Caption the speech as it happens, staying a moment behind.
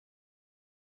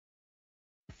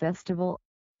Festival.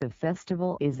 The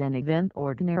festival is an event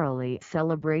ordinarily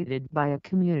celebrated by a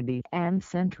community and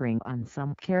centering on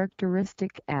some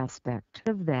characteristic aspect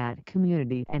of that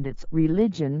community and its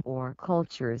religion or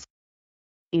cultures.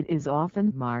 It is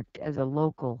often marked as a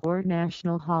local or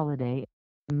national holiday,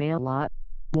 mela,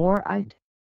 more it.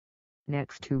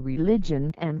 Next to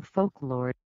religion and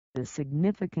folklore, the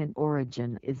significant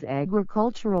origin is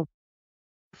agricultural.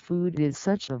 Food is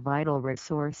such a vital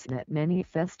resource that many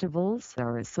festivals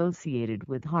are associated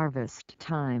with harvest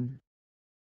time.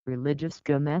 Religious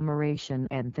commemoration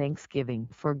and thanksgiving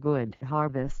for good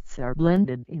harvests are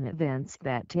blended in events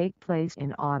that take place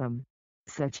in autumn,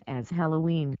 such as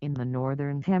Halloween in the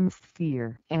northern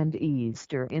hemisphere and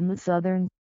Easter in the southern.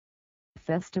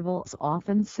 Festivals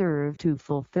often serve to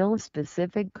fulfill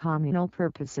specific communal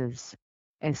purposes,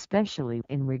 especially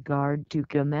in regard to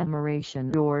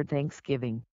commemoration or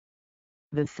thanksgiving.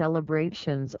 The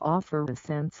celebrations offer a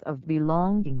sense of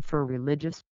belonging for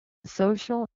religious,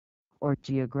 social, or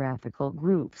geographical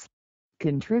groups,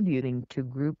 contributing to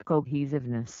group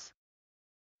cohesiveness.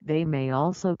 They may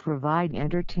also provide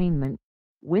entertainment,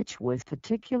 which was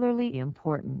particularly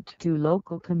important to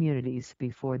local communities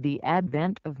before the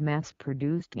advent of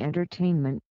mass-produced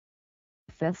entertainment.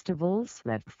 Festivals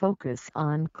that focus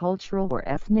on cultural or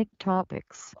ethnic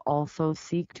topics also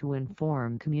seek to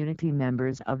inform community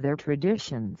members of their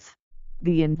traditions.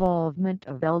 The involvement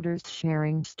of elders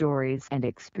sharing stories and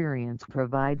experience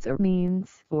provides a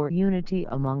means for unity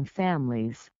among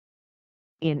families.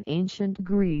 In ancient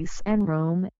Greece and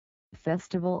Rome,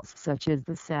 festivals such as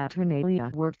the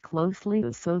Saturnalia were closely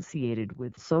associated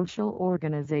with social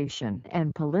organization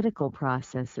and political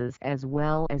processes as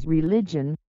well as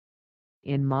religion.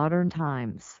 In modern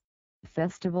times,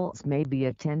 festivals may be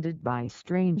attended by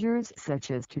strangers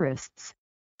such as tourists,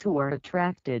 who are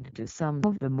attracted to some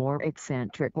of the more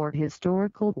eccentric or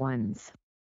historical ones.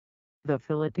 The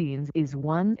Philippines is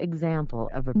one example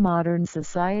of a modern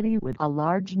society with a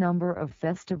large number of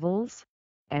festivals,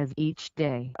 as each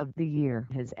day of the year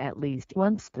has at least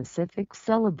one specific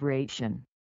celebration.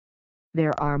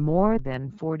 There are more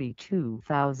than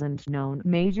 42,000 known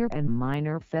major and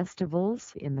minor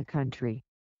festivals in the country,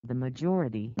 the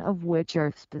majority of which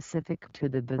are specific to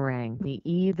the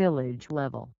barangay village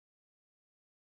level.